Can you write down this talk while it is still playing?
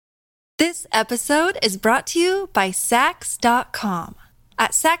This episode is brought to you by Sax.com.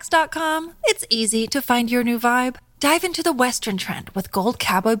 At Sax.com, it's easy to find your new vibe. Dive into the Western trend with gold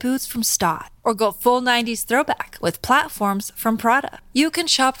cowboy boots from Stott, or go full 90s throwback with platforms from Prada. You can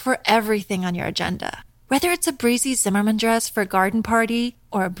shop for everything on your agenda, whether it's a breezy Zimmermann dress for a garden party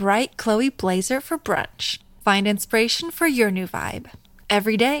or a bright Chloe blazer for brunch. Find inspiration for your new vibe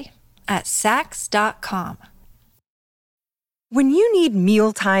every day at Sax.com. When you need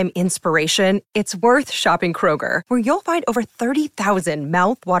mealtime inspiration, it's worth shopping Kroger, where you'll find over 30,000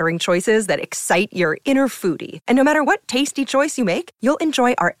 mouth-watering choices that excite your inner foodie. And no matter what tasty choice you make, you'll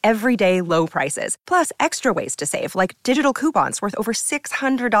enjoy our everyday low prices, plus extra ways to save, like digital coupons worth over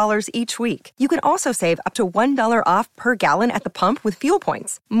 $600 each week. You can also save up to $1 off per gallon at the pump with fuel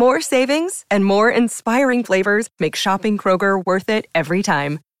points. More savings and more inspiring flavors make shopping Kroger worth it every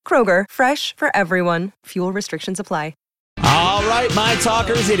time. Kroger, fresh for everyone. Fuel restrictions apply. All right, my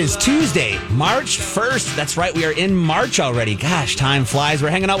talkers, it is Tuesday, March 1st. That's right, we are in March already. Gosh, time flies. We're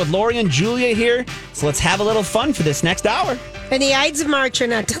hanging out with Lori and Julia here, so let's have a little fun for this next hour. And the Ides of March are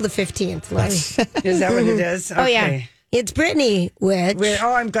not till the 15th, Lori. Is that what it is? Okay. Oh, yeah. It's Brittany, which...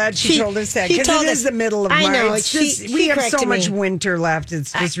 I'm glad she told us that, because it is the middle of March. I know. We have so much winter left.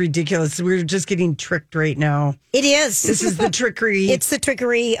 It's just ridiculous. We're just getting tricked right now. It is. This is the trickery. It's the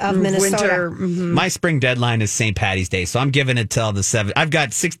trickery of Minnesota. Winter. Mm-hmm. My spring deadline is St. Patty's Day, so I'm giving it till the 7th. I've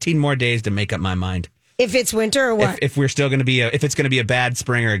got 16 more days to make up my mind. If it's winter or what? If we're still going to be if it's going to be a bad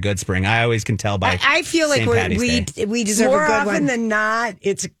spring or a good spring, I always can tell by. I feel like we deserve more a good often one. than not.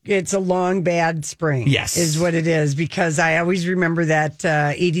 It's a long bad spring. Yes, is what it is, because I always remember that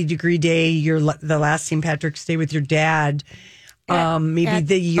 80-degree day. The last St. Patrick's Day with your dad. Maybe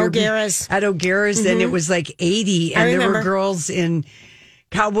the year O'Gara's. At O'Gara's, and it was like 80, and there were girls in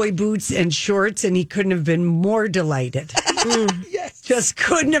cowboy boots and shorts, and he couldn't have been more delighted. Yes. Just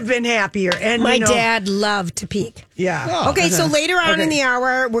couldn't have been happier. And my dad loved to peek. Yeah. Oh, okay, so later on in the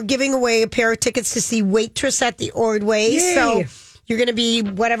hour, we're giving away a pair of tickets to see Waitress at the Ordway. Yay. So you're going to be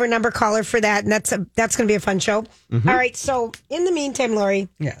whatever number caller for that, and that's going to be a fun show. Mm-hmm. All right, so in the meantime, Lori.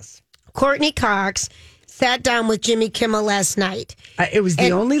 Yes. Courtney Cox sat down with Jimmy Kimmel last night. It was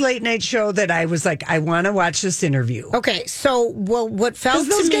the only late night show that I was like, I want to watch this interview. Okay, so what felt to me...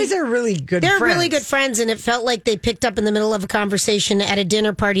 Those guys are really good friends. They're really good friends, and it felt like they picked up in the middle of a conversation at a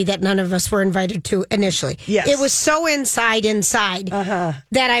dinner party that none of us were invited to initially. Yes. It was so inside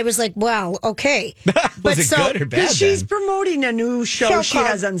that I was like, well, okay. Was it good or bad? Because she's promoting a new show she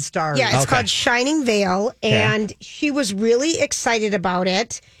has on Starz. Yeah, it's called Shining Veil, and she was really excited about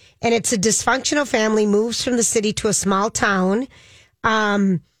it. And it's a dysfunctional family moves from the city to a small town.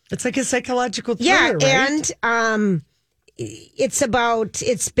 It's like a psychological thriller, right? And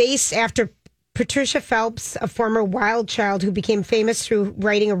it's based after Patricia Phelps, a former wild child who became famous through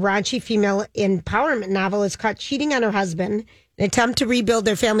writing a raunchy female empowerment novel, is caught cheating on her husband. An attempt to rebuild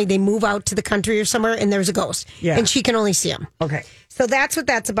their family. They move out to the country or somewhere, and there's a ghost. Yeah. And she can only see him. Okay. So that's what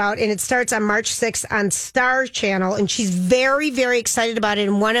that's about. And it starts on March 6th on Star Channel. And she's very, very excited about it.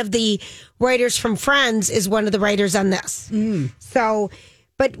 And one of the writers from Friends is one of the writers on this. So,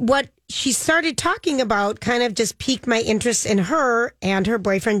 but what she started talking about kind of just piqued my interest in her and her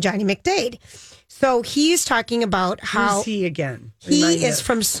boyfriend, Johnny McDade. So he's talking about how... Who's he again? He is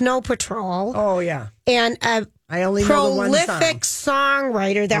from Snow Patrol. Oh, yeah. And I only know the one prolific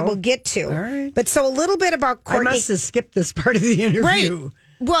songwriter that we'll get to. All right. But so a little bit about Courtney. I must have skipped this part of the interview. Right.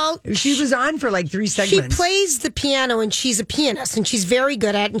 Well, she was on for like 3 segments. She plays the piano, and she's a pianist, and she's very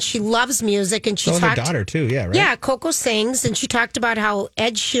good at it, and she loves music. And she so her daughter too, yeah, right? Yeah, Coco sings, and she talked about how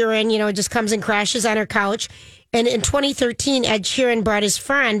Ed Sheeran, just comes and crashes on her couch. And in 2013, Ed Sheeran brought his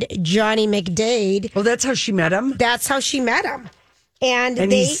friend Johnny McDade. Well, that's how she met him. That's how she met him.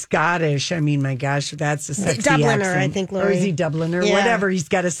 And he's Scottish. I mean, my gosh, that's a sexy Dubliner, accent. I think, Lori. Or is he Dubliner? Yeah. Whatever. He's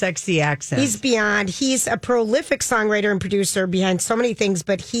got a sexy accent. He's beyond. He's a prolific songwriter and producer behind so many things.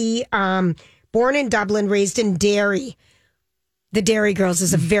 But he, born in Dublin, raised in Derry. The Derry Girls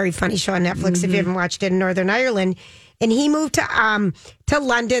is a very funny show on Netflix if you haven't watched it, in Northern Ireland. And he moved to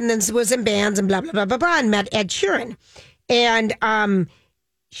London, then was in bands and blah, blah, blah, blah, blah, and met Ed Sheeran. And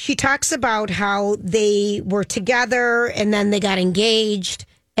she talks about how they were together and then they got engaged,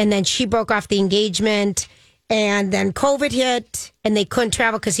 and then she broke off the engagement, and then COVID hit and they couldn't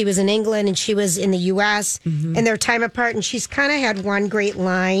travel because he was in England and she was in the U.S. And their time apart. And she's kind of had one great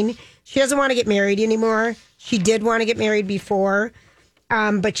line. She doesn't want to get married anymore. She did want to get married before,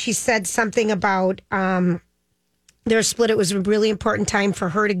 but she said something about their split. It was a really important time for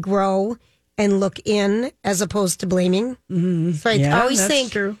her to grow and look in as opposed to blaming. So I always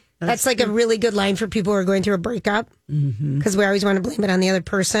think That's like a really good line for people who are going through a breakup because we always want to blame it on the other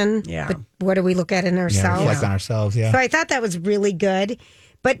person. Yeah. But what do we look at in ourselves? Reflect on ourselves, So I thought that was really good.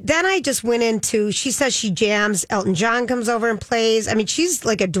 But then I just went into, she says she jams. Elton John comes over and plays. I mean, she's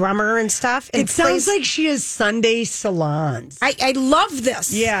like a drummer and stuff. And It sounds like she has Sunday salons. I love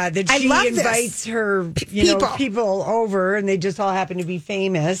this. Yeah, that she invites her people over, and they just all happen to be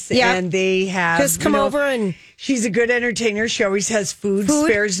famous. Yeah. And they have Just come over and... She's a good entertainer. She always has food.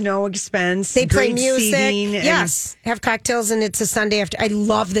 Spares no expense. They play great music. seating, Yes. Have cocktails, and it's a Sunday after. I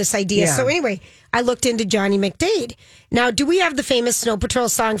love this idea. Yeah. So anyway, I looked into Johnny McDade. Now, do we have the famous Snow Patrol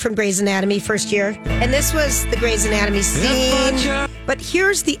song from Grey's Anatomy first year? And this was the Grey's Anatomy scene. But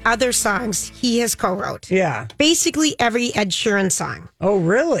here's the other songs he has co-wrote. Yeah. Basically every Ed Sheeran song. Oh,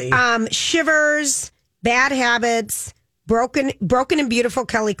 really? Shivers, Bad Habits, Broken and Beautiful,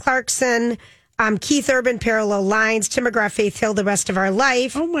 Kelly Clarkson, Keith Urban, Parallel Lines, Tim McGraw, Faith Hill, The Rest of Our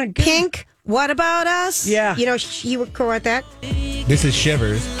Life. Oh, my God. Pink, What About Us? Yeah. You know, he would co-write that. This is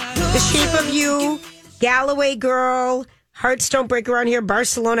Shivers. The Shape of You, Galloway Girl, Hearts Don't Break Around Here,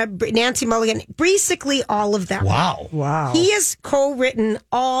 Barcelona, Nancy Mulligan, basically all of them. Wow. He has co-written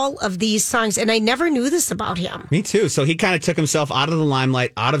all of these songs, and I never knew this about him. Me too. So he kind of took himself out of the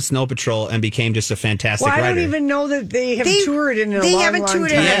limelight, out of Snow Patrol, and became just a fantastic I writer. don't even know that they have toured in a long, long haven't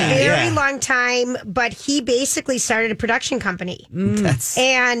toured in time. a very Yeah. long time, but he basically started a production company.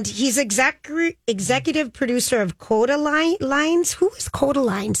 And he's executive producer of Coda Lines. Who is Coda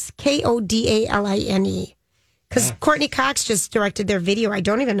Lines? Kodaline. Because Courtney Cox just directed their video. I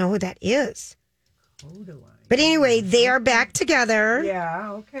don't even know who that is. But anyway, they are back together.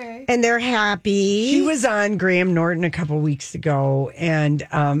 Yeah, okay. And they're happy. She was on Graham Norton a couple weeks ago, and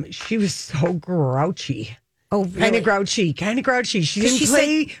she was so grouchy. Oh, really? Kind of grouchy. She didn't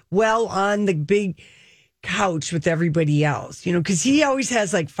play well on the big couch with everybody else, because he always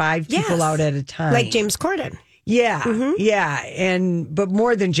has like 5 people out at a time. Like James Corden. Yeah, yeah, but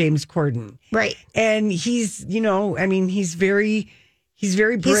more than James Corden. Right. And he's, he's very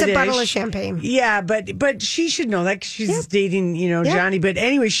British. He's a bottle of champagne. Yeah, but she should know that 'cause she's dating, Johnny. But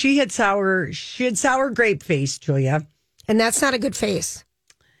anyway, she had sour grape face, Julia. And that's not a good face.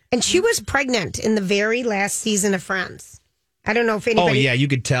 And she was pregnant in the very last season of Friends. I don't know if anybody... Oh, yeah, you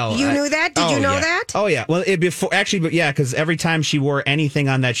could tell. You knew that? Did you know yeah. that? Oh, yeah. Well, because every time she wore anything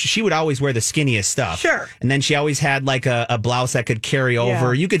on that, she would always wear the skinniest stuff. Sure. And then she always had like a blouse that could carry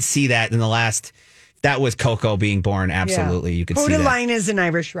over. You could see that in the last... That was Coco being born. Absolutely. You could see that. Codaline is an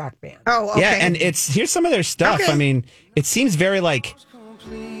Irish rock band. Oh, okay. Yeah, and here's some of their stuff. Okay. I mean, it seems very like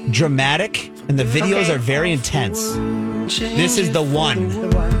dramatic, and the videos are very intense. This is the one.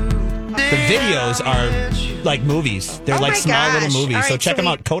 The videos are like movies. They're like my small little gosh. movies. All So right, check so them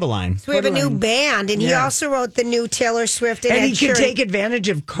out, Codaline. So we have a new band, and he also wrote the new Taylor Swift and And he Ed can Sheeran. take advantage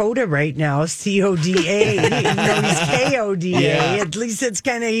of Coda right now, CODA, even though he's KODA. Yeah. At least it's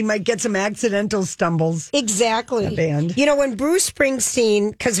he might get some accidental stumbles. Exactly. A band. When Bruce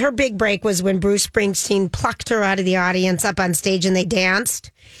Springsteen, because her big break was when Bruce Springsteen plucked her out of the audience up on stage and they danced.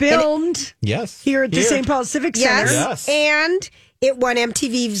 Filmed Yes. here at the St. Paul Civic Center. Yes. And it won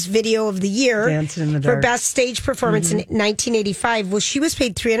MTV's Video of the Year Dancing in the for Dark. Best Stage Performance in 1985. Well, she was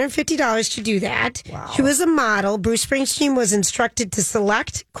paid $350 to do that. Wow. She was a model. Bruce Springsteen was instructed to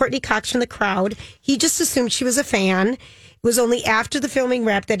select Courtney Cox from the crowd. He just assumed she was a fan. It was only after the filming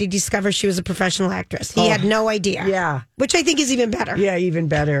wrapped that he discovered she was a professional actress. He had no idea. Yeah. Which I think is even better. Yeah, even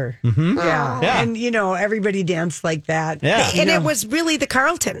better. Mm-hmm. Yeah. And, everybody danced like that. Yeah. And it was really the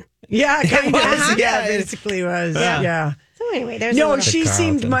Carlton. Yeah, kind of. was, Yeah, yeah. basically was. Yeah. Yeah. So anyway, there's a No, little- she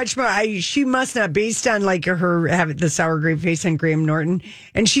seemed Carlton. much more. She must not, based on like her having the sour grape face on Graham Norton,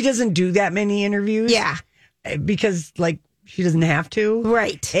 and she doesn't do that many interviews. Yeah. Because like she doesn't have to,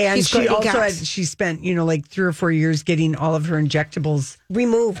 Right. And She's she Courtney also Cox. she spent like 3 or 4 years getting all of her injectables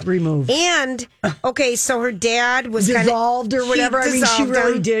removed. And, okay, so her dad was dissolved or whatever. I mean, she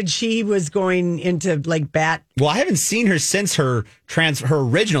really did. did. She was going into like bat. Well, I haven't seen her since her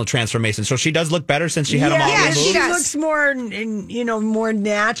original transformation. So she does look better since she had them all removed. she does. looks more, more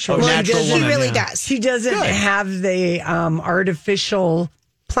natural. Oh, natural doesn't- woman, She really yeah. does. She doesn't have the artificial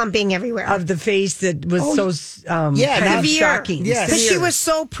Plumping everywhere. of the face that was kind now- of shocking. Yes. Because she was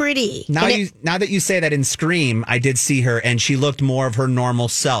so pretty. Now And now that you say that in Scream, I did see her and she looked more of her normal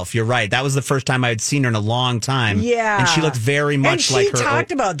self. You're right. That was the first time I had seen her in a long time. Yeah. And she looked very much and like she her.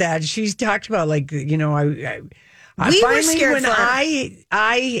 talked about that. She's talked about like, I We were finally, scared when for her.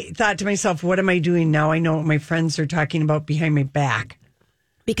 I thought to myself, what am I doing now? I know what my friends are talking about behind my back.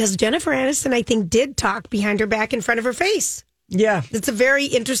 because Jennifer Aniston, I think, did talk behind her back in front of her face. Yeah. It's a very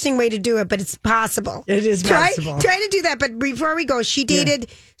interesting way to do it, but it's possible. It is possible. Try to do that. But before we go, she dated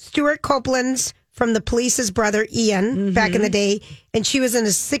Stuart Copeland's from the Police's brother, Ian, back in the day. And she was in a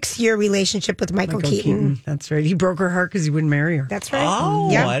 6-year relationship with Michael Keaton. That's right. He broke her heart because he wouldn't marry her. That's right.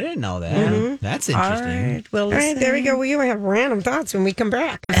 Oh, I didn't know that. That's interesting. All right. Well, All right, there we go. We have random thoughts when we come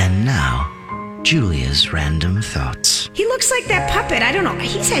back. And now, Julia's random thoughts. He looks like that puppet. I don't know.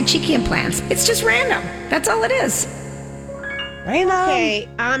 He's had cheeky implants. It's just random. That's all it is. Random. Okay,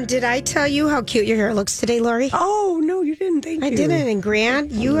 did I tell you how cute your hair looks today, Lori? Oh, no, you didn't. Thank you. I didn't. And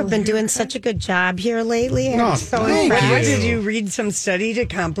Grant, you have been doing such a good job here lately. I'm so thank impressed. you. Did you read some study to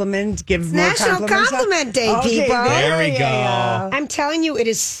give more National compliments? Compliment Day, Okay, people. There we go. Yeah. I'm telling you, it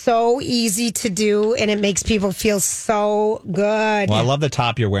is so easy to do, and it makes people feel so good. Well, I love the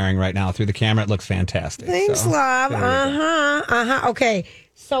top you're wearing right now. Through the camera, it looks fantastic. Thanks, So, love. there we go. Okay,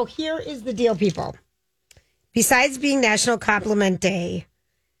 so here is the deal, people. Besides being National Compliment Day,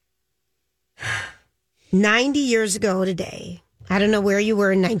 90 years ago today, I don't know where you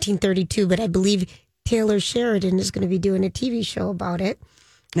were in 1932, but I believe Taylor Sheridan is going to be doing a TV show about it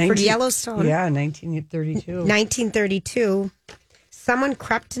for Yellowstone. Yeah, 1932. 1932, someone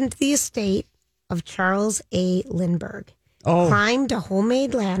crept into the estate of Charles A. Lindbergh, climbed a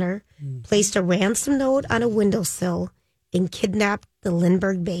homemade ladder, placed a ransom note on a windowsill, and kidnapped the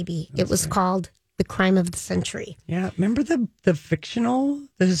Lindbergh baby. It was called The Crime of the Century. Yeah, remember the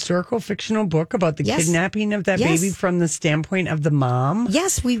historical fictional book about the Yes. kidnapping of that Yes. baby from the standpoint of the mom?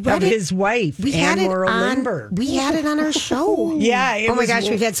 Yes, we read of it. his wife, We had Anne it Laurel on. Lindbergh. We had it on our show. Yeah. it Oh my was- gosh,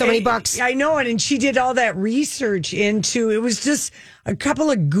 we've had so many books. I know it, and she did all that research into. It was just a couple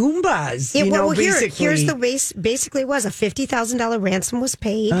of Goombas. Basically. Here's the base. Basically, it was a $50,000 ransom was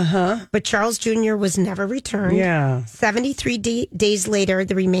paid, but Charles Jr. was never returned. Yeah. 73 days later,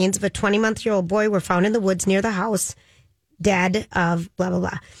 the remains of a 20-month-old boy were found in the woods near the house, dead of blah, blah,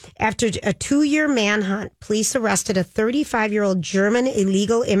 blah. After a 2-year manhunt, police arrested a 35-year-old German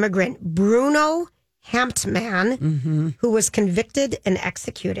illegal immigrant, Bruno Hamptmann, who was convicted and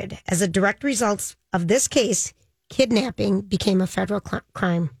executed. As a direct result of this case, kidnapping became a federal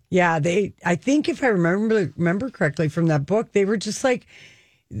crime. Yeah, I think if I remember correctly from that book, they were just like.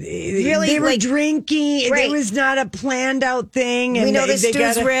 Really, they were like- drinking. Right. It was not a planned out thing. And We know they this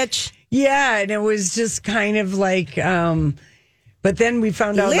dude's got rich. Yeah, and it was just kind of like. But then we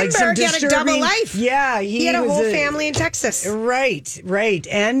found out like some Lindbergh had a disturbing. double life. Yeah, He had a was whole family in Texas. Right,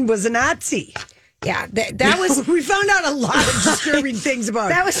 and was a Nazi. Yeah, that was We found out a lot of disturbing things about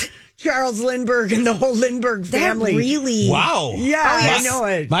that was Charles Lindbergh and the whole Lindbergh family. That really. Wow. Yeah, I know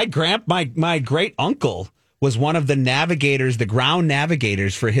it. My great uncle was one of the navigators, the ground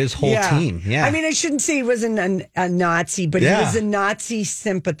navigators for his whole team. Yeah. I mean, I shouldn't say he wasn't a Nazi, but he was a Nazi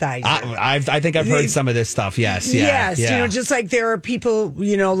sympathizer. I think I've heard some of this stuff. Yes. Yeah, Yes, yeah. just like there are people,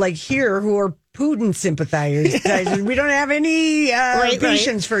 like here who are Putin sympathizers. We don't have any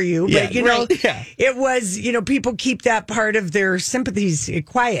patience for you, but it was, people keep that part of their sympathies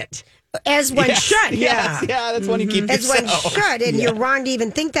quiet. As one should. Yeah, that's one you keep As one yourself. should. And you're wrong to even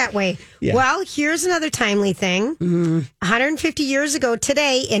think that way. Yeah. Well, here's another timely thing. 150 years ago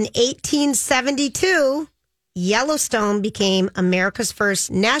today, in 1872, Yellowstone became America's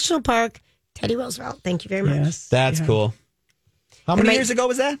first national park. Teddy Roosevelt. Thank you very much. Yes. That's cool. How many my- years ago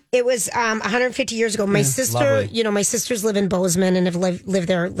was that? It was 150 years ago. My sister, lovely. my sisters live in Bozeman and have lived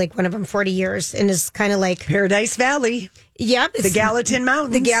there, like one of them 40 years, and is kind of like, Paradise Valley, yep, the Gallatin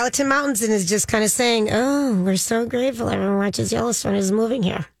Mountains. The Gallatin Mountains, and is just kind of saying, "Oh, we're so grateful everyone watches Yellowstone is moving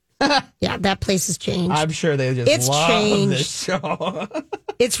here." Yeah, that place has changed. I'm sure they just It's love changed. this show.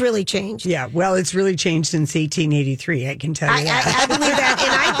 It's really changed. Yeah, well, it's really changed since 1883. I can tell you that. I believe that,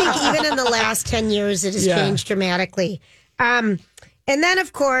 and I think even in the last 10 years, it has changed dramatically. And then,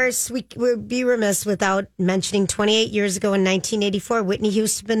 of course, we would be remiss without mentioning 28 years ago in 1984, Whitney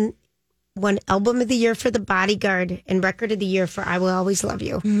Houston won Album of the Year for The Bodyguard and Record of the Year for I Will Always Love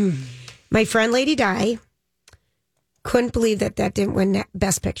You. My friend Lady Di couldn't believe that didn't win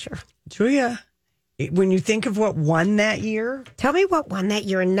Best Picture. Julia, when you think of what won that year, Tell me what won that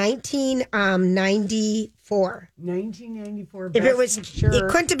year in 1994. 1994. If it was, Picture. it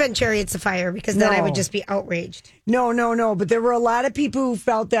couldn't have been Chariots of Fire because then I No. would just be outraged. No. But there were a lot of people who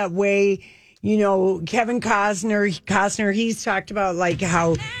felt that way. Kevin Costner, he's talked about like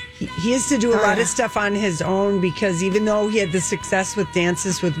how he has to do a lot of stuff on his own because even though he had the success with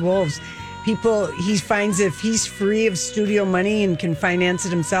Dances with Wolves, he finds if he's free of studio money and can finance it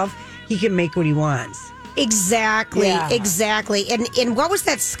himself, he can make what he wants. Exactly. And what was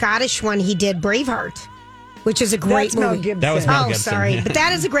that Scottish one he did, Braveheart, which is a great That's Mel movie. Gibson. That was Mel Gibson. Sorry, yeah. but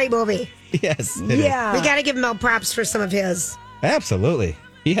that is a great movie. Yes. it is. Yeah. We got to give Mel props for some of his. Absolutely.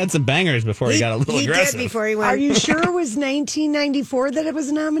 He had some bangers before he got a little aggressive. Did before he went. Are you sure it was 1994 that it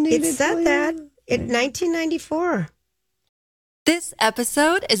was nominated? It said that in 1994. This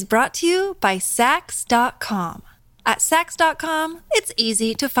episode is brought to you by Sax.com. At Sax.com, it's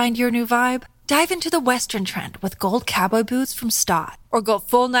easy to find your new vibe. Dive into the Western trend with gold cowboy boots from Stott, or go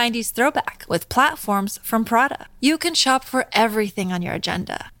full 90s throwback with platforms from Prada. You can shop for everything on your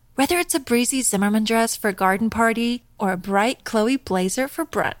agenda, whether it's a breezy Zimmermann dress for a garden party or a bright Chloe blazer for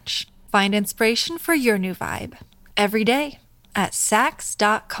brunch. Find inspiration for your new vibe every day at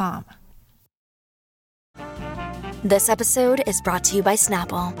Sax.com. This episode is brought to you by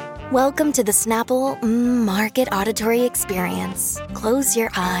Snapple. Welcome to the Snapple Market Auditory Experience. Close your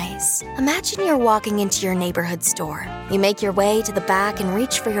eyes. Imagine you're walking into your neighborhood store. You make your way to the back and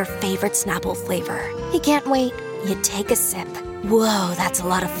reach for your favorite Snapple flavor. You can't wait. You take a sip. Whoa, that's a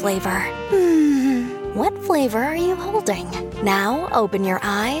lot of flavor. What flavor are you holding? Now open your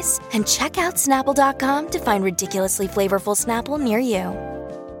eyes and check out Snapple.com to find ridiculously flavorful Snapple near you.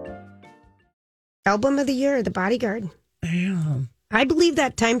 Album of the year, The Bodyguard. Yeah. I believe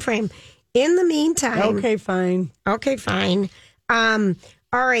that time frame. In the meantime. Okay, fine. All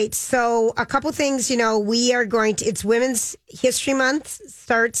right. So a couple things, we are going to, it's Women's History Month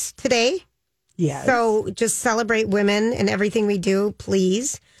starts today. Yes. So just celebrate women and everything we do,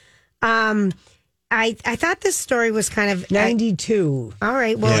 please. I thought this story was kind of 92. All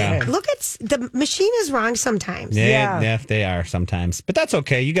right. Well, Yeah. look at the machine is wrong sometimes. Yeah, they are sometimes. But that's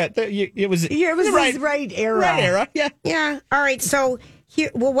okay. You got it was Yeah, it was the the right era. Right era. Yeah. Yeah. All right. So here,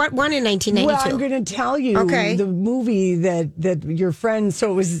 what won in 1992? Well, I'm going to tell you the movie that your friend.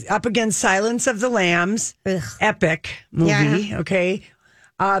 So it was up against Silence of the Lambs, epic movie. Yeah. Okay,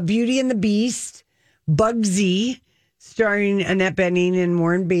 Beauty and the Beast, Bugsy, starring Annette Bening and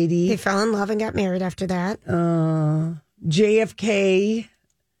Warren Beatty. They fell in love and got married after that. JFK,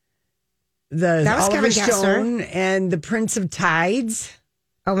 That was Oliver Kevin Kessler. Stone, and the Prince of Tides.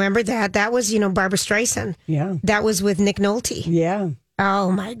 Oh, remember that? That was, Barbara Streisand. Yeah, That was with Nick Nolte. yeah.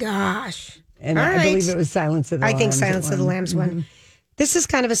 Oh, my gosh. And All I right. believe it was Silence of the Lambs. I think Silence that of the won. Lambs won. This is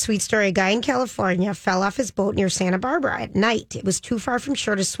kind of a sweet story. A guy in California fell off his boat near Santa Barbara at night. It was too far from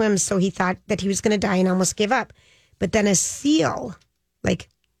shore to swim, so he thought that he was going to die and almost gave up. But then a seal, boop,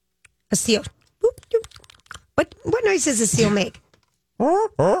 doop. What noise does a seal make? I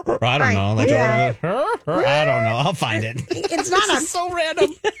don't know. Like, I don't know. I'll find it. It's not This is so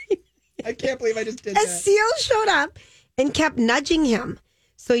random. I can't believe I just did A seal showed up and kept nudging him.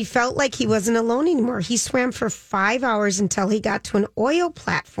 So he felt like he wasn't alone anymore. He swam for 5 hours until he got to an oil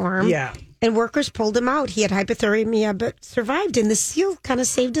platform. Yeah. And workers pulled him out. He had hypothermia but survived, and the seal kind of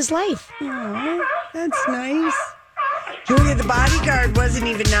saved his life. Aw, that's nice. Julia, The Bodyguard wasn't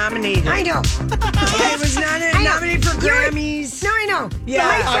even nominated. I know. It was not nominated for Grammys. No, I know. Yeah,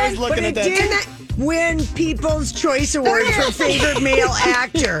 I was looking at but that. it did win People's Choice Award for favorite male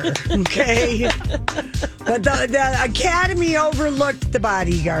actor. Okay, but the Academy overlooked The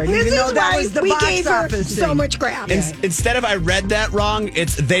Bodyguard, This even though is that why was the we box gave her office so thing. much crap. Instead of I read that wrong,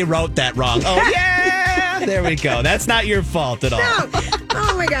 it's they wrote that wrong. Oh, yeah. There we go. That's not your fault at all.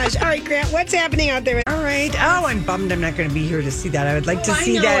 Oh, my gosh. All right, Grant, what's happening out there? All right. Oh, I'm bummed I'm not going to be here to see that. I would like to I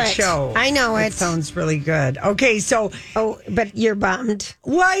see know that it. show. I know It it. sounds really good. Okay, so Oh, but you're bummed.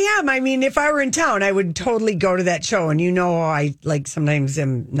 well, I am. I mean, if I were in town, I would totally go to that show. And I sometimes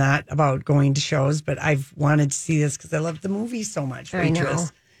am not about going to shows, but I've wanted to see this because I love the movie so much. I know.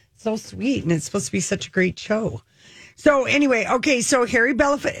 Waitress. So sweet, and it's supposed to be such a great show. So anyway, okay, so Harry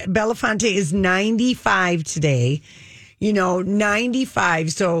Belafonte is 95 today.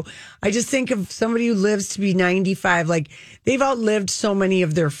 95. So I just think of somebody who lives to be 95. Like they've outlived so many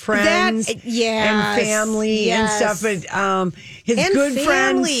of their friends and family and stuff. But his And good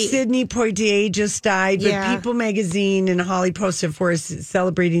friend family. Sidney Poitier just died. But Yeah. People Magazine and Holly posted for us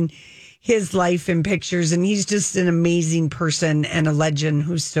celebrating his life in pictures. And he's just an amazing person and a legend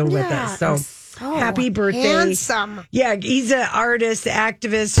who's still with us. So happy birthday. Handsome. Yeah, he's an artist,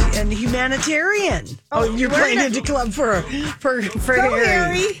 activist, and humanitarian. Oh, you're playing into club for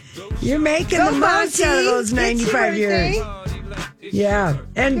Harry. You're making Go the most out of Monty. those It's your 95 years. birthday. Yeah,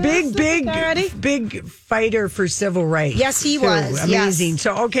 and big already? fighter for civil rights. Yes, he too. was. Amazing.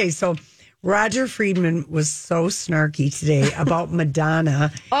 Yes. So Roger Friedman was so snarky today about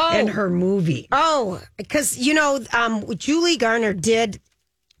Madonna and her movie. Oh, because, Julie Garner did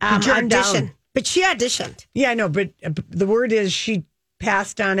turned audition. down. But she auditioned. Yeah, I know, but the word is she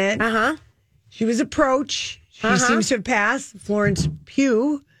passed on it. Uh-huh. She was approached. She seems to have passed. Florence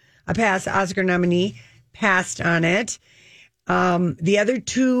Pugh, a past Oscar nominee, passed on it. The other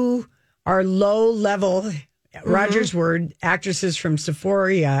two are low-level Roger's word, actresses from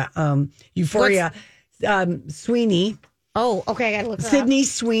Euphoria, Sweeney. Oh, okay. I got to look her Sydney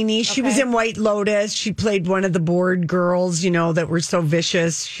Sweeney. She was in White Lotus. She played one of the bored girls, that were so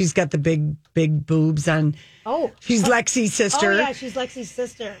vicious. She's got the big boobs on. Oh. She's Lexi's sister. Oh, yeah, she's Lexi's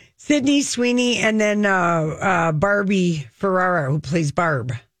sister. Sydney Sweeney, and then Barbie Ferrara, who plays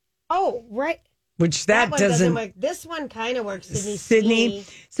Barb. Oh, right. Which that one doesn't work. This one kind of works. Sydney.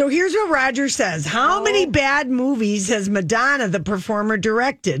 So here's what Roger says. How many bad movies has Madonna, the performer,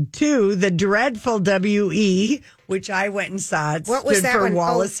 directed? 2, The Dreadful W.E., which I went and saw. It what was stood that for one?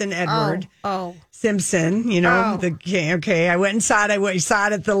 Wallace and Edward Simpson. Oh. Okay. I went and saw it. Saw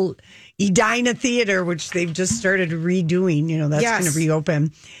it at the Edina Theater, which they've just started redoing. That's going to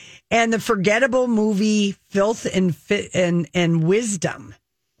reopen. And the forgettable movie Filth and Wisdom,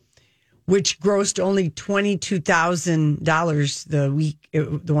 which grossed only $22,000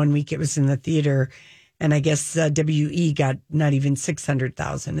 the 1 week it was in the theater, and I guess WE got not even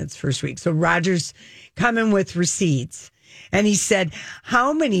 $600,000 its first week. So Roger's coming with receipts, and he said,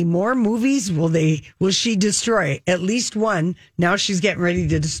 "How many more movies will she destroy? At least one. Now she's getting ready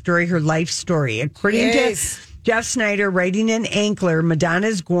to destroy her life story." According to Jeff Snyder, writing in Ankler, Madonna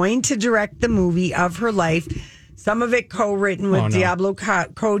is going to direct the movie of her life. Some of it co-written with Diablo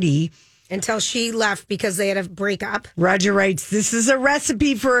Cody. Until she left because they had a breakup. Roger writes, "This is a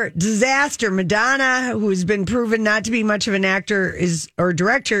recipe for disaster. Madonna, who has been proven not to be much of an actor or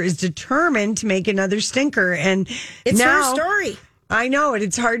director, is determined to make another stinker." And it's now, her story. I know it.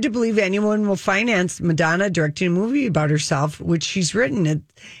 It's hard to believe anyone will finance Madonna directing a movie about herself, which she's written.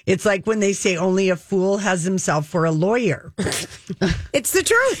 It's like when they say only a fool has himself for a lawyer. It's the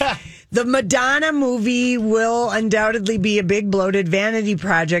truth. The Madonna movie will undoubtedly be a big bloated vanity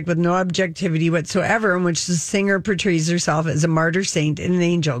project with no objectivity whatsoever, in which the singer portrays herself as a martyr saint and an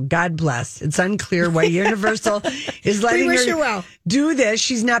angel. God bless. It's unclear why Universal is letting her do this.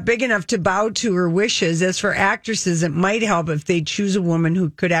 She's not big enough to bow to her wishes. As for actresses, it might help if they choose a woman who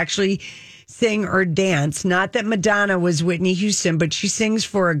could actually sing or dance. Not that Madonna was Whitney Houston, but she sings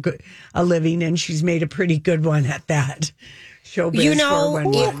for a living, and she's made a pretty good one at that. Showbiz,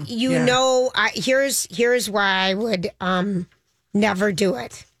 here's why I would never do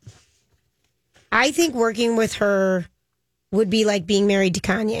it. I think working with her would be like being married to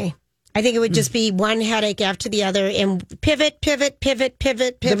Kanye. I think it would just be one headache after the other, and pivot, change,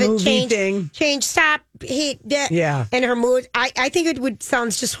 stop, yeah. And her mood. I think it would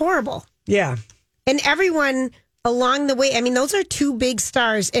sound just horrible. Yeah. And everyone along the way. I mean, those are two big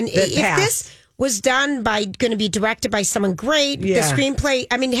stars, and if this was going to be directed by someone great. Yeah. The screenplay,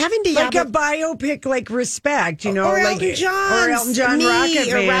 I mean, having to like a biopic, like Respect, or like Elton John,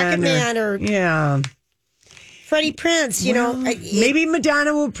 Rocket Man, or Freddie Prince, maybe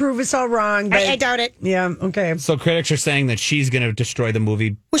Madonna will prove us all wrong. But I doubt it. Yeah, okay. So critics are saying that she's going to destroy the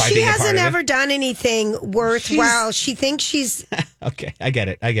movie. Well, she hasn't ever done anything worthwhile. She thinks she's okay. I get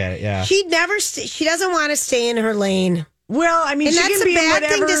it. Yeah. She doesn't want to stay in her lane. Well, I mean, and she that's can be a bad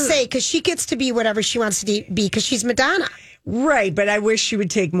whatever thing to say, because she gets to be whatever she wants to be because she's Madonna. Right, but I wish she would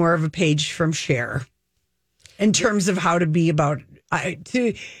take more of a page from Cher in terms of how to be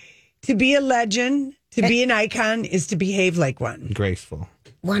to be a legend, to be an icon is to behave like one. Graceful.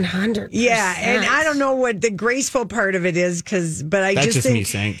 100%. Yeah, and I don't know what the graceful part of it is, but I that's just think me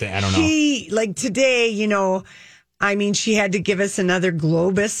saying that. I don't know. She, like today, I mean, she had to give us another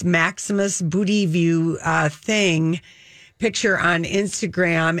Globus Maximus booty view picture on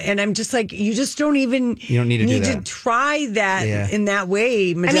Instagram, and I'm just like, you don't need to try that in that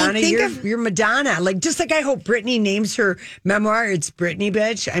way, Madonna. You're Madonna. Like, just like I hope Britney names her memoir, it's Britney,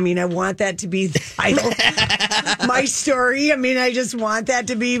 bitch. I mean, I want that to be the title. My story. I mean, I just want that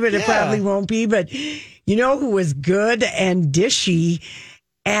to be, but it probably won't be. But who was good and dishy?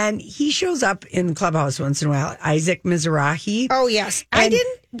 And he shows up in the Clubhouse once in a while, Isaac Mizrahi. Oh, yes.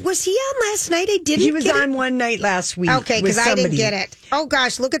 Was he on last night? He was on one night last week. Okay, because I didn't get it. Oh,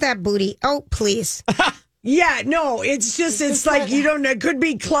 gosh, look at that booty. Oh, please. Yeah, no, it's like, it could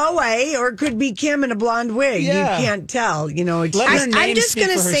be Chloe or it could be Kim in a blonde wig. Yeah. You can't tell, I'm just going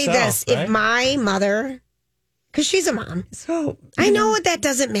to say this. Right? If my mother... Because she's a mom. So I know that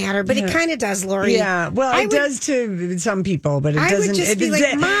doesn't matter, but it kind of does, Lori. Yeah, well, it does to some people, but it doesn't. I would just be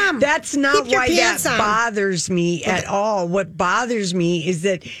like, Mom, that's not why that on. bothers me at all. What bothers me is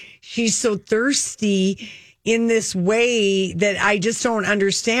that she's so thirsty in this way that I just don't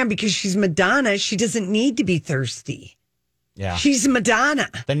understand, because she's Madonna. She doesn't need to be thirsty. Yeah. She's Madonna.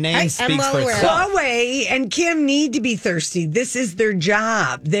 The name speaks for itself. Chloe and Kim need to be thirsty. This is their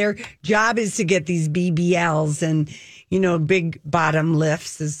job. Their job is to get these BBLs and, big bottom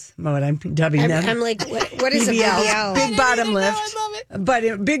lifts is what I'm dubbing them. I'm like, what is a BBL? Big bottom lift. I love it. But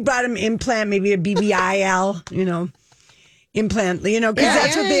a big bottom implant, maybe a BBIL, implant, because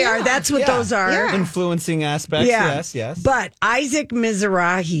that's what they are. That's what those are. Yeah. Influencing aspects, yes. But Isaac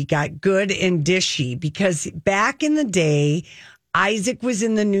Mizrahi got good and dishy because back in the day, Isaac was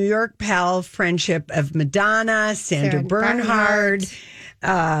in the New York Pal friendship of Madonna, Sandra Bernhard,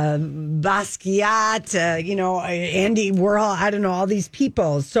 Basquiat, Andy Warhol, I don't know, all these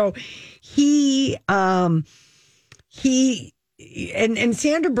people. So he and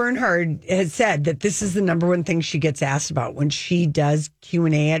Sandra Bernhard has said that this is the number one thing she gets asked about when she does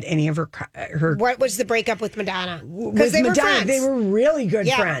Q&A at any of her. What was the breakup with Madonna? Because they were friends. They were really good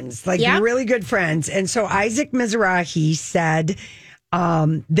friends, really good friends. And so Isaac Mizrahi said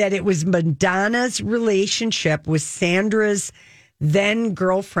that it was Madonna's relationship with Sandra's then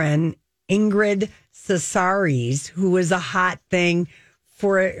girlfriend, Ingrid Cesares, who was a hot thing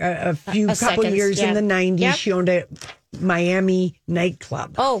for a couple years in the 90s. Yep. She owned a Miami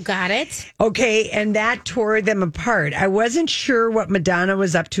nightclub. Oh, got it. Okay, and that tore them apart. I wasn't sure what Madonna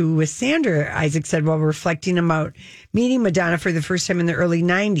was up to with Sandra, Isaac said while reflecting about meeting Madonna for the first time in the early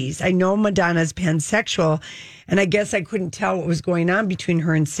 90s. I know Madonna's pansexual, and I guess I couldn't tell what was going on between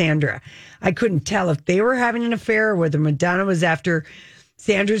her and Sandra. I couldn't tell if they were having an affair or whether Madonna was after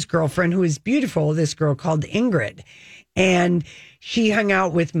Sandra's girlfriend, who is beautiful, this girl called Ingrid. And she hung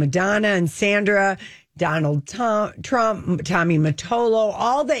out with Madonna and Sandra, Donald Trump, Tommy Mottola.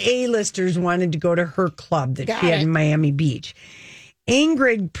 All the A-listers wanted to go to her club that she had in Miami Beach.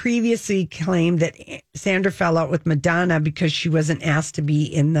 Ingrid previously claimed that Sandra fell out with Madonna because she wasn't asked to be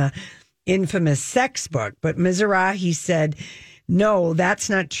in the infamous sex book. But Mizrahi said, no, that's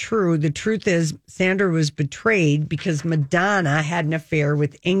not true. The truth is Sandra was betrayed because Madonna had an affair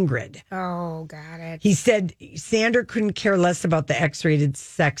with Ingrid. Oh, got it. He said Sandra couldn't care less about the X-rated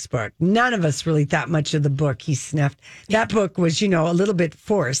sex book. None of us really thought much of the book, he sniffed. That book was, a little bit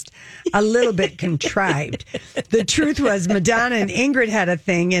forced, a little bit contrived. The truth was Madonna and Ingrid had a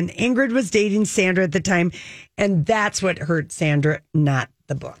thing, and Ingrid was dating Sandra at the time, and that's what hurt Sandra, not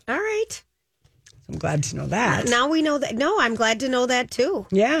the book. All right. I'm glad to know that. Now we know that. No, I'm glad to know that too.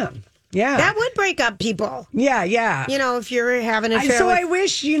 Yeah. That would break up people. Yeah. If you're having an affair. So I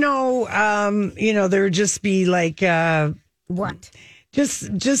wish, there would just be like what?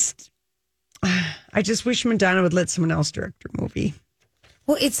 Just I just wish Madonna would let someone else direct her movie.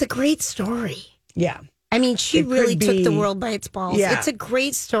 Well, it's a great story. Yeah. I mean, she really took the world by its balls. Yeah. It's a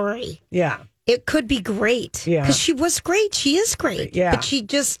great story. Yeah. It could be great. Yeah. Because she was great. She is great. Yeah. But she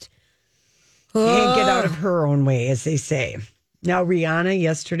just can't get out of her own way, as they say. Now, Rihanna,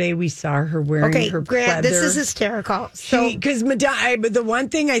 yesterday we saw her wearing her Grant, pleather. this is hysterical. So, because Madonna, but the one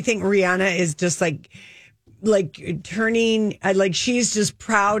thing I think Rihanna is just like turning, she's just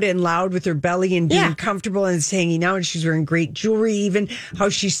proud and loud with her belly and being comfortable and it's hanging out. And she's wearing great jewelry, even how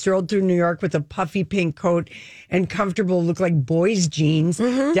she strolled through New York with a puffy pink coat and comfortable, look like boys' jeans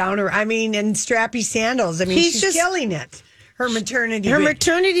down her. I mean, and strappy sandals. I mean, she's just killing it. Her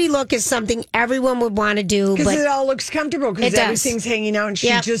maternity look is something everyone would want to do. Because it all looks comfortable because everything's hanging out and she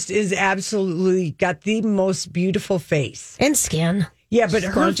just is absolutely got the most beautiful face. And skin. Yeah, but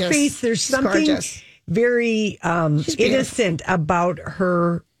her face, there's something very innocent about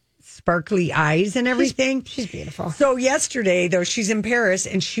her sparkly eyes and everything. She's beautiful. So yesterday, though, she's in Paris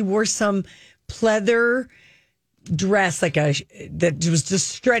and she wore some pleather dress that was just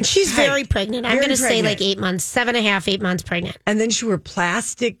stretched. She's tight. Very pregnant. I'm going to say 8 months, 7.5, 8 months pregnant. And then she wore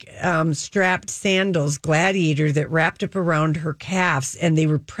plastic strapped sandals, Gladiator, that wrapped up around her calves, and they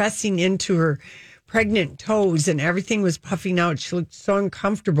were pressing into her pregnant toes, and everything was puffing out. She looked so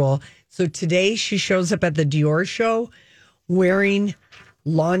uncomfortable. So today she shows up at the Dior show wearing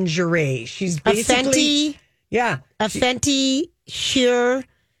lingerie. She's basically a Fenty sheer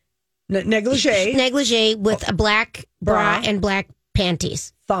negligee with a black bra and black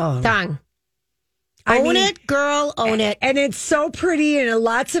panties. Thong. Own it, girl. Own it. And it's so pretty and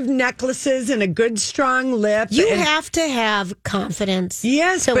lots of necklaces and a good strong lip. You have to have confidence.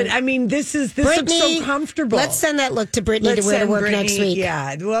 Yes, but I mean, this Brittany, looks so comfortable. Let's send that look to Brittany to wear to work next week.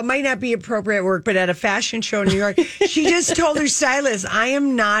 Yeah. Well, it might not be appropriate at work, but at a fashion show in New York, she just told her stylist, I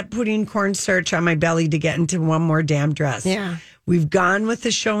am not putting cornstarch on my belly to get into one more damn dress. Yeah. We've gone with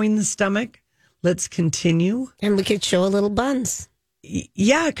the showing the stomach. Let's continue. And we could show a little buns.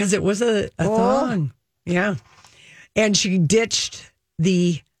 Yeah, because it was a thong. Yeah. And she ditched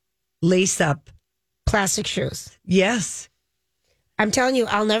the lace-up plastic shoes. Yes. I'm telling you,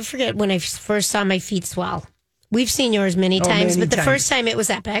 I'll never forget when I first saw my feet swell. We've seen yours many times, many but the times. first time it was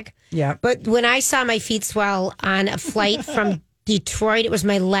epic. Yeah. But when I saw my feet swell on a flight from Detroit, it was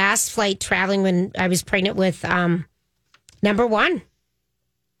my last flight traveling when I was pregnant with number one.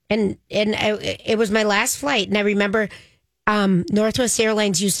 And it was my last flight. And I remember Northwest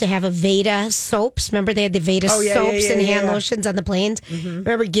Airlines used to have a Veda soaps. Remember they had the Veda soaps and hand lotions on the planes? Mm-hmm.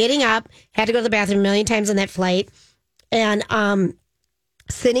 Remember getting up, had to go to the bathroom a million times on that flight, and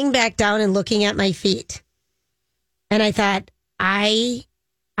sitting back down and looking at my feet. And I thought, I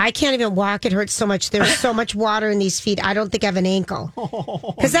can't even walk. It hurts so much. There's so much water in these feet. I don't think I have an ankle.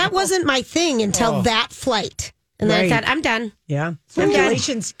 Because that wasn't my thing until that flight. And then I thought, I'm done. Yeah.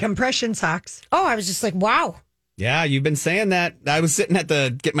 Congratulations. Compression socks. Oh, I was just like, wow. Yeah, you've been saying that. I was sitting at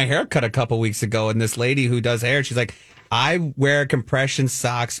get my hair cut a couple weeks ago, and this lady who does hair, she's like, I wear compression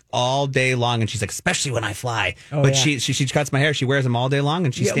socks all day long, and she's like, especially when I fly. But she cuts my hair. She wears them all day long,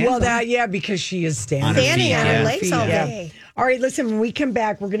 and she stands. Well, because she is standing On her legs all day. All right, listen. When we come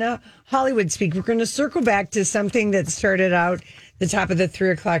back, we're gonna Hollywood speak. We're gonna circle back to something that started out the top of the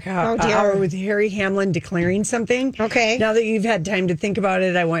 3 o'clock hour with Harry Hamlin declaring something. Okay. Now that you've had time to think about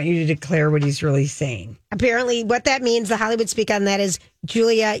it, I want you to declare what he's really saying. Apparently, what that means, the Hollywood speak on that is,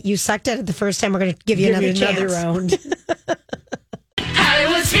 Julia, you sucked at it the first time. We're going to give you another chance. round.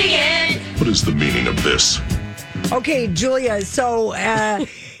 Hollywood speaking. What is the meaning of this? Okay, Julia. So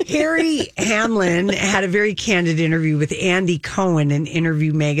Harry Hamlin had a very candid interview with Andy Cohen in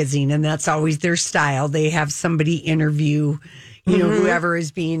Interview Magazine, and that's always their style. They have somebody interview, whoever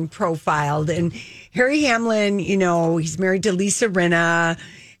is being profiled. And Harry Hamlin, he's married to Lisa Rinna.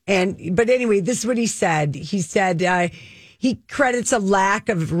 But anyway, this is what he said. He said he credits a lack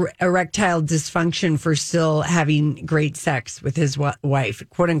of erectile dysfunction for still having great sex with his wife,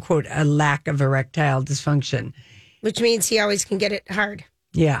 quote unquote, a lack of erectile dysfunction. Which means he always can get it hard.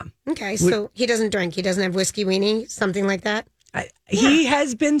 Yeah. Okay, so he doesn't drink. He doesn't have whiskey weenie, something like that? He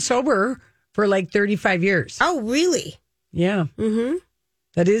has been sober for like 35 years. Oh, really? Yeah. Mm-hmm.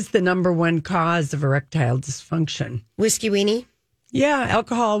 That is the number one cause of erectile dysfunction. Whiskey weenie? Yeah,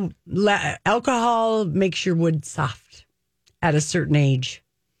 alcohol makes your wood soft at a certain age.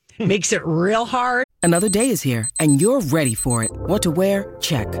 Makes it real hard. Another day is here, and you're ready for it. What to wear?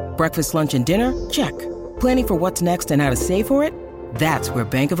 Check. Breakfast, lunch, and dinner? Check. Planning for what's next and how to save for it? That's where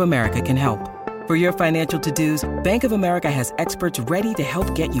Bank of America can help. For your financial to-dos, Bank of America has experts ready to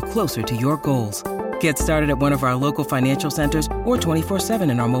help get you closer to your goals. Get started at one of our local financial centers or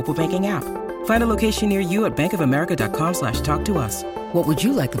 24/7 in our mobile banking app. Find a location near you at bankofamerica.com/talktous. What would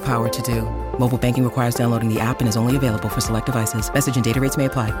you like the power to do? Mobile banking requires downloading the app and is only available for select devices. Message and data rates may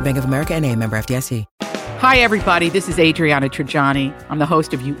apply. Bank of America NA, member FDIC. Hi, everybody. This is Adriana Trajani. I'm the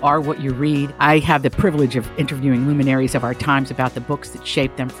host of You Are What You Read. I have the privilege of interviewing luminaries of our times about the books that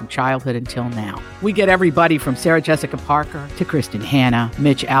shaped them from childhood until now. We get everybody from Sarah Jessica Parker to Kristen Hanna,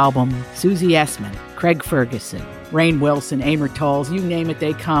 Mitch Albom, Susie Essman, Craig Ferguson, Rainn Wilson, Amor Tolls, you name it,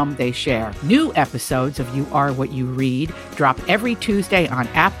 they come, they share. New episodes of You Are What You Read drop every Tuesday on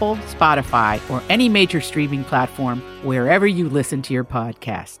Apple, Spotify, or any major streaming platform wherever you listen to your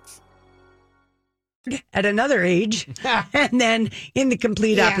podcasts. At another age, and then in the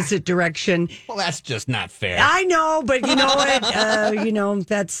complete opposite direction. Well, that's just not fair. I know, but you know what?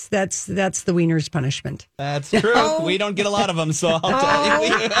 That's the wiener's punishment. That's true. We don't get a lot of them, so I'll tell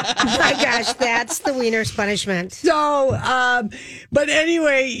you. My gosh, that's the wiener's punishment. So, but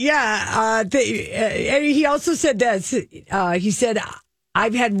anyway, he also said this. He said,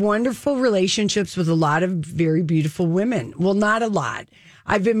 I've had wonderful relationships with a lot of very beautiful women. Well, not a lot.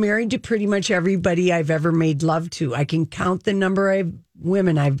 I've been married to pretty much everybody I've ever made love to. I can count the number of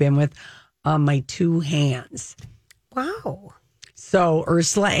women I've been with on my two hands. Wow. So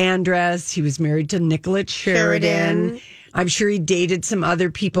Ursula Andress, he was married to Nicolette Sheridan. I'm sure he dated some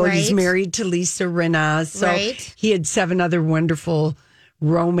other people. Right. He's married to Lisa Rinna. So he had 7 other wonderful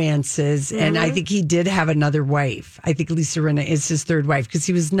romances. And I think he did have another wife. I think Lisa Rinna is his third wife because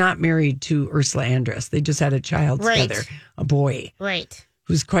he was not married to Ursula Andress. They just had a child together, a boy. Right.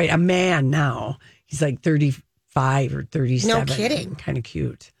 Who's quite a man now. He's like 35 or 37. No kidding. Kind of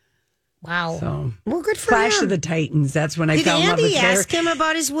cute. Wow. So, well, good for Clash him. of the Titans. That's when I Did fell in love with Andy her. ask him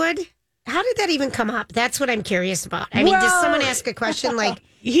about his wood? How did that even come up? That's what I'm curious about. I mean, does someone ask a question like...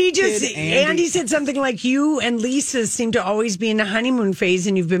 Andy said something like, you and Lisa seem to always be in the honeymoon phase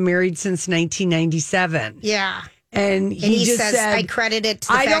and you've been married since 1997. Yeah. And he just says, said, I credit it to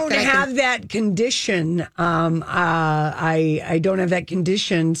the I fact don't that have that condition. I don't have that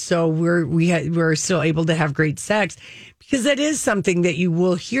condition. So we're still able to have great sex because that is something that you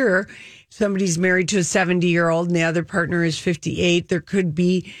will hear. Somebody's married to a 70-year-old and the other partner is 58. There could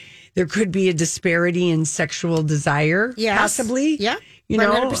be there could be a disparity in sexual desire, Yes. possibly. Yeah, You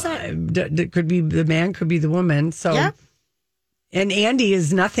know, 100%. It could be the man, could be the woman. So, Yep. And Andy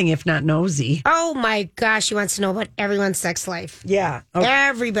is nothing if not nosy. Oh my gosh, he wants to know about everyone's sex life. Yeah.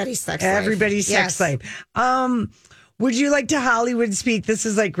 Everybody's sex life. Everybody's sex life. Would you like to Hollywood speak? This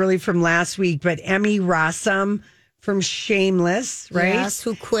is like really from last week, but Emmy Rossum from Shameless, right? Yes,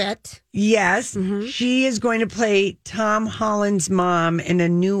 who quit. Yes. She is going to play Tom Holland's mom in a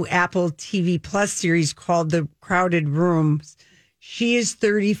new Apple TV Plus series called The Crowded Rooms. She is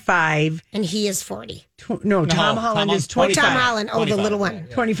 35. And he is 40. Tom Holland is 25. Tom Holland. Oh, the little one.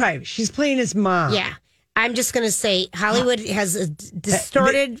 25. She's playing his mom. Yeah. I'm just going to say Hollywood has a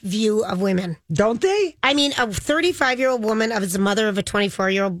distorted view of women. Don't they? I mean, a 35-year-old woman is the mother of a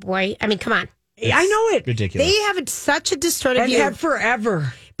 24-year-old boy. I mean, come on. I know it. Ridiculous. They have such a distorted And view. have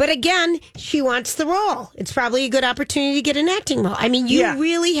forever. But again, she wants the role. It's probably a good opportunity to get an acting role. I mean, you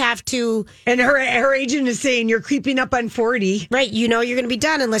really have to. And her agent is saying you're creeping up on 40. Right. You know you're going to be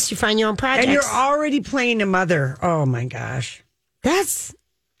done unless you find your own projects. And you're already playing a mother. Oh, my gosh. That's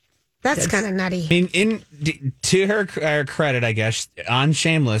kind of nutty. I mean, to her credit, I guess, on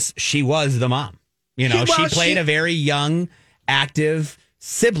Shameless, she was the mom. You know, she played a very young, active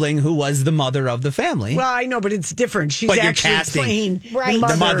sibling who was the mother of the family. Well, I know, but it's different. She's But you're actually casting playing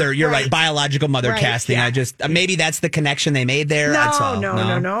the mother. You're right. Biological mother casting. yeah. I just maybe that's the connection they made there. That's all. No.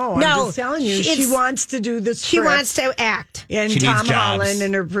 I'm just telling you, she wants to do this. She wants to act. And she Tom needs jobs. Holland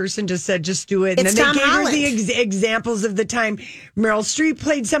and her person just said, just do it. And It's then Tom they gave Holland. her the examples of the time Meryl Streep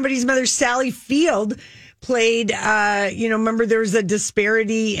played somebody's mother. Sally Field played, remember there was a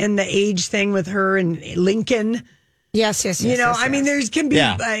disparity in the age thing with her and Lincoln. Yes. I mean, there can be,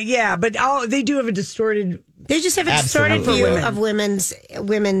 but they do have a distorted. They just have a distorted Absolutely. view of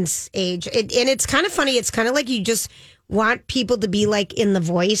women's age. And it's kind of funny. It's kind of like you just want people to be like in The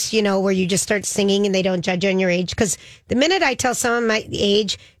Voice, where you just start singing and they don't judge you on your age. Because the minute I tell someone my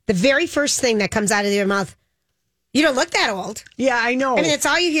age, the very first thing that comes out of their mouth, you don't look that old. Yeah, I know. I mean, it's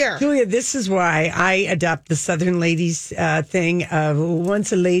all you hear. Julia, this is why I adopt the Southern ladies thing.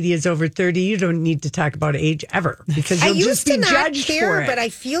 Once a lady is over 30, you don't need to talk about age ever because you'll just be judged for it. But I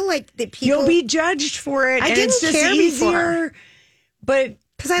feel like that people... You'll be judged for it. I and didn't it's just care easier, before. But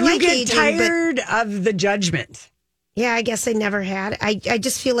because I you like get aging, tired of the judgment. Yeah, I guess I never had. I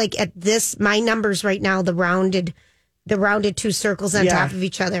just feel like at my numbers right now, the rounded two circles on top of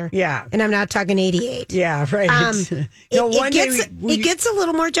each other. Yeah. And I'm not talking 88. Yeah, right. It gets a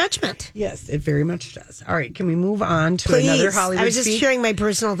little more judgment. Yes, it very much does. All right, can we move on to Please. another Hollywood I was just speak? sharing my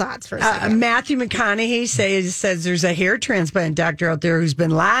personal thoughts for a second. Matthew McConaughey says there's a hair transplant doctor out there who's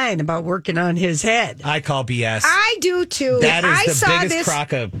been lying about working on his head. I call BS. I do too. That is I the saw biggest this.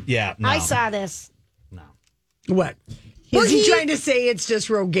 crock of no. I saw this. What? Well, Is he trying to say it's just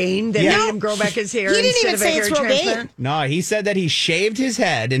Rogaine that made him grow back his hair He didn't instead even of a say hair it's Rogaine. transplant? No, he said that he shaved his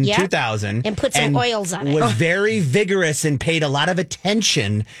head in 2000 and put some oils on it. Was very vigorous and paid a lot of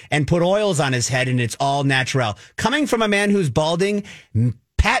attention and put oils on his head, and it's all natural. Coming from a man who's balding,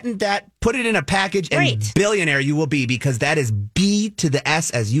 patent that, put it in a package, and billionaire you will be, because that is B to the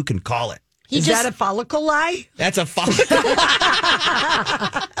S as you can call it. Is that a follicle lie? That's a follicle.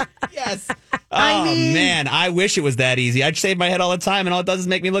 Yes. Oh, man, I wish it was that easy. I'd shave my head all the time, and all it does is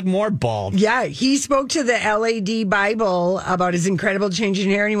make me look more bald. Yeah, he spoke to the LAD Bible about his incredible change in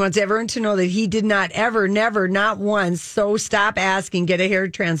hair, and he wants everyone to know that he did not ever, never, not once, stop asking, get a hair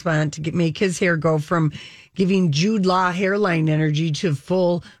transplant to make his hair go from giving Jude Law hairline energy to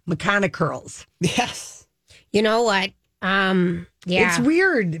full McConaughey curls. Yes. You know what? Yeah. It's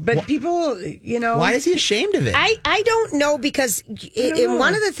weird, but people, Why is he ashamed of it? I don't know, because in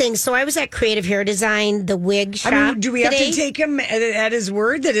one of the things, so I was at Creative Hair Design, the wig shop. I mean, do we have today. to take him at his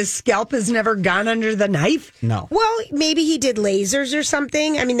word that his scalp has never gone under the knife? No. Well, maybe he did lasers or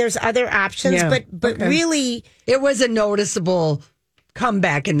something. I mean, there's other options, but really, it was a noticeable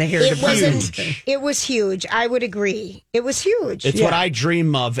comeback in the hair department. It was huge. I would agree. It was huge. It's what I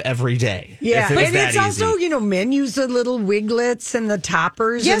dream of every day. Yeah, if it was and that it's also, easy. men use the little wiglets and the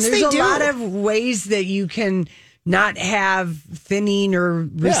toppers. Yes, and there's they a do. lot of ways that you can not have thinning or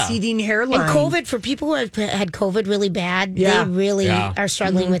receding hairline. And COVID, for people who have had COVID really bad, they really are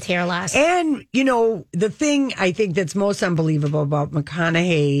struggling with hair loss. And, the thing I think that's most unbelievable about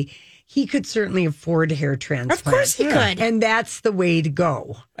McConaughey, he could certainly afford a hair transplant. Of course he could. And that's the way to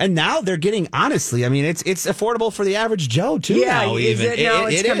go. And now they're getting, honestly, I mean, it's affordable for the average Joe, too, now. Is even. it now?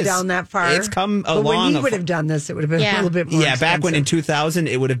 It's come is. down that far. It's come but along. when he would have done this, it would have been a little bit more expensive. Back when in 2000,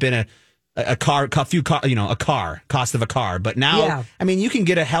 it would have been a car, cost of a car. But now, I mean, you can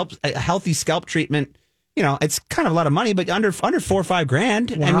get a healthy scalp treatment it's kind of a lot of money, but under 4 or 5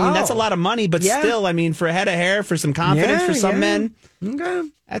 grand. Wow. I mean, that's a lot of money, but still, I mean, for a head of hair, for some confidence for some men,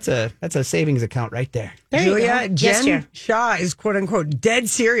 that's a savings account right there. Julia, Jen Shaw is quote unquote dead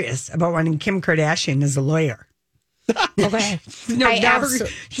serious about wanting Kim Kardashian as a lawyer. Okay.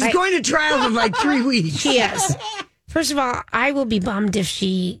 She's going to trial in like 3 weeks. She is. First of all, I will be bummed if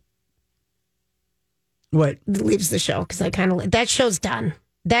she leaves the show, because I kind of that show's done.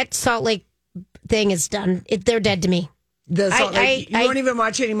 That Salt Lake thing is done. They're dead to me. You don't even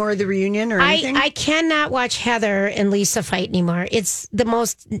watch any more of the reunion or anything? I cannot watch Heather and Lisa fight anymore. It's the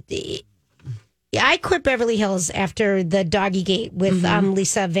most. I quit Beverly Hills after the doggy gate with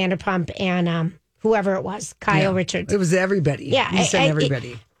Lisa Vanderpump and whoever it was, Kyle Richards. It was everybody. Yeah, Lisa and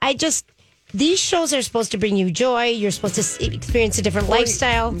everybody. These shows are supposed to bring you joy. You're supposed to experience a different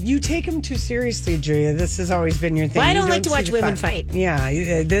lifestyle. You take them too seriously, Julia. This has always been your thing. Well, I don't like to watch women fight.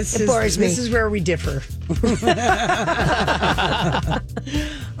 Yeah, this bores me. This is where we differ.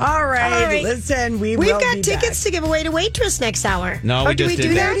 All right, listen, we've got tickets to give away to Waitress next hour. No, we just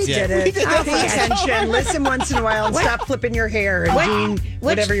did that. We did it. Pay attention. Listen once in a while and stop flipping your hair and doing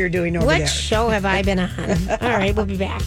whatever you're doing over there. What show have I been on? All right, we'll be back.